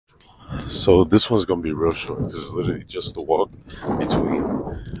So this one's gonna be real short because it's literally just the walk between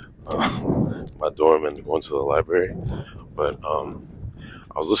my dorm and going to the library. But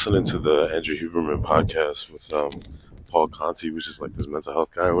I was listening to the Andrew Huberman podcast with Paul Conti, which is like this mental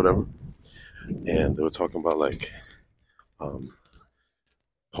health guy or whatever, and they were talking about like um,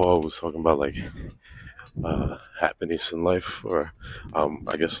 Paul was talking about like happiness in life, or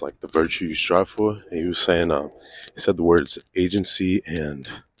I guess like the virtue you strive for. And he was saying he said the words agency and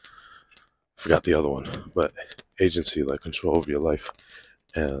forgot the other one, but agency, like control over your life.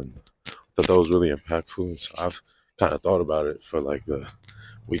 And I thought that was really impactful. And so I've kind of thought about it for like the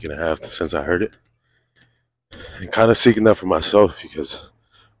week and a half since I heard it, and kind of seeking that for myself because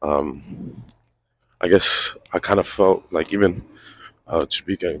um, I guess I kind of felt like even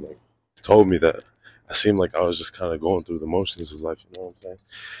Chibika like told me that I seemed like I was just kind of going through the motions of life, you know what I'm saying?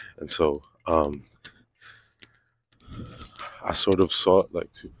 And so I sort of sought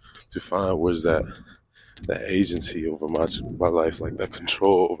like to find where's that agency over my life, like that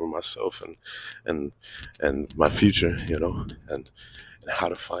control over myself and and my future, you know, and how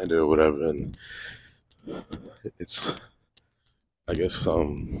to find it or whatever. And it's I guess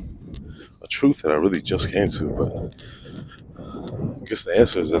a truth that I really just came to, but I guess the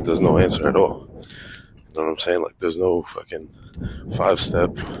answer is that there's no answer at all. You know what I'm saying? Like there's no fucking 5-step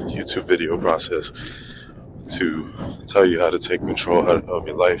YouTube video process to tell you how to take control of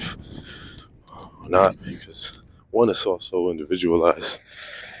your life or not, because one, it's also individualized,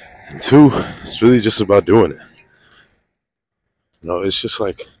 and two, it's really just about doing it. You know, it's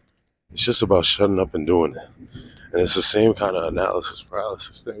just about shutting up and doing it. And it's the same kind of analysis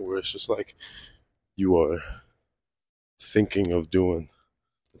paralysis thing where it's just like you are thinking of doing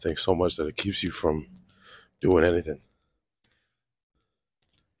the thing so much that it keeps you from doing anything.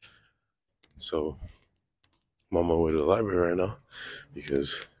 So I'm on my way to the library right now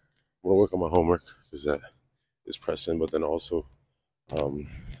because I'm gonna work on my homework because that is pressing. But then also, um,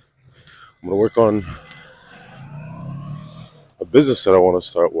 I'm gonna work on a business that I want to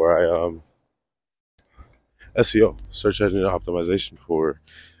start where I SEO, search engine optimization for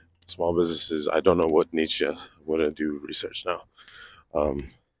small businesses. I don't know what niche yet. I'm gonna do research now. Um,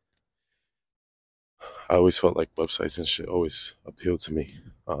 I always felt like websites and shit always appealed to me,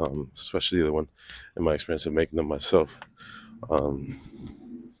 especially the one in my experience of making them myself. Um,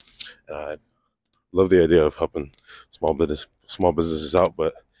 and I love the idea of helping small businesses out,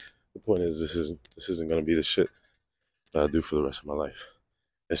 but the point is this isn't gonna be the shit that I do for the rest of my life.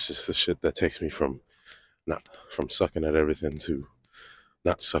 It's just the shit that takes me not from sucking at everything to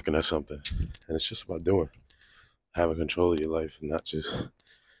not sucking at something. And it's just about doing, having control of your life and not just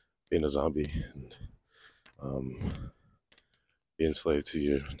being a zombie and um, being enslaved to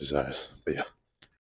your desires. But yeah.